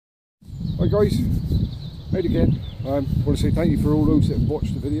Hi guys, out again. I want to say thank you for all those that have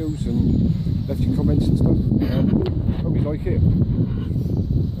watched the videos and left your comments and stuff. Hope you like it.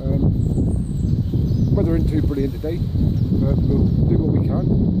 Weather isn't too brilliant today, but we'll do what we can.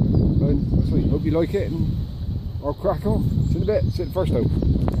 And I hope you like it, and I'll crack on. See you in a bit. See you first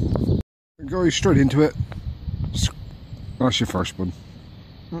out. Guys, straight into it. That's your first one.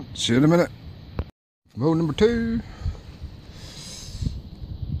 See you in a minute. From hole number 2.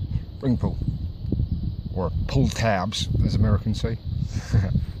 Ring pull, or pull tabs as Americans say.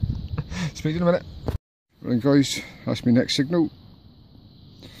 Speak in a minute. Right guys, that's my next signal.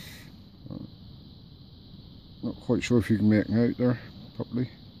 Not quite sure if you can make it out there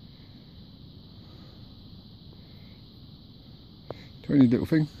properly. Tiny little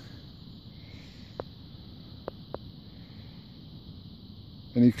thing.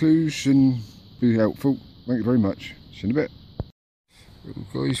 Any clues and be helpful. Thank you very much. See you in a bit.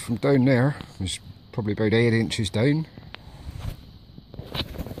 Guys, from down there, it's probably about 8 inches down.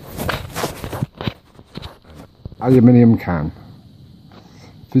 Aluminium can.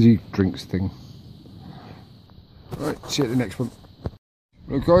 Fizzy drinks thing. Right, see you at the next one.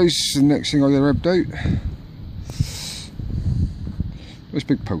 Right guys, the next thing I grabbed out. This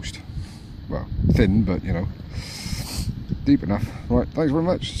big post. Well, thin, but you know, deep enough. Right, thanks very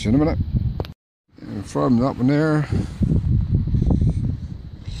much. See you in a minute. And from that one there,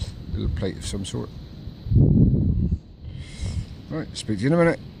 a plate of some sort. Right, speak to you in a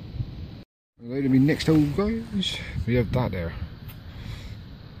minute. Right, my next hole, guys, we have that there.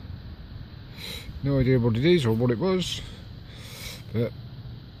 No idea what it is or what it was, but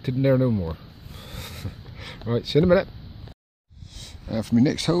didn't there no more. Right, see you in a minute. For my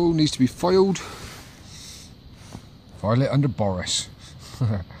next hole, needs to be filed. File it under Boris.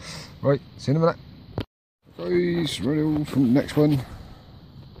 Right, see you in a minute. Guys, right from the next one.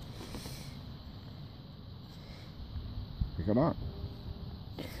 Look at that.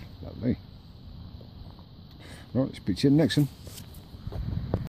 Lovely. Right, speak to you in the next one.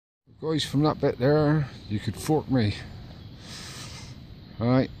 Guys, from that bit there, you could fork me.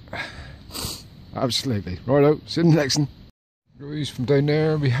 Alright. Absolutely. Righto, see you in the next one. Guys, from down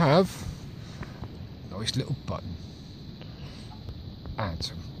there we have a nice little button. And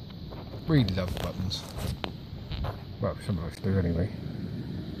some. Really love buttons. Well, some of us do anyway.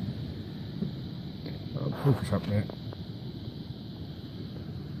 I'll focus up there.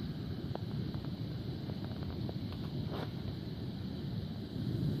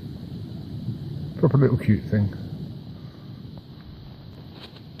 Proper little cute thing.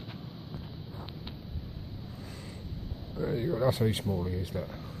 There you go, that's how small he is, that.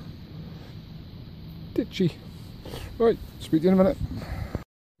 Ditchy. Right, speak to you in a minute.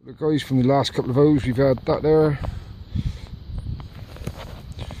 Look guys, from the last couple of holes we've had that there.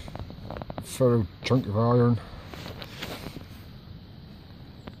 Ferro chunk of iron.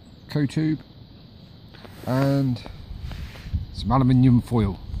 Co-tube. And some aluminium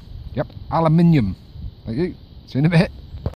foil. Yep, aluminium. Thank you. See you in a bit.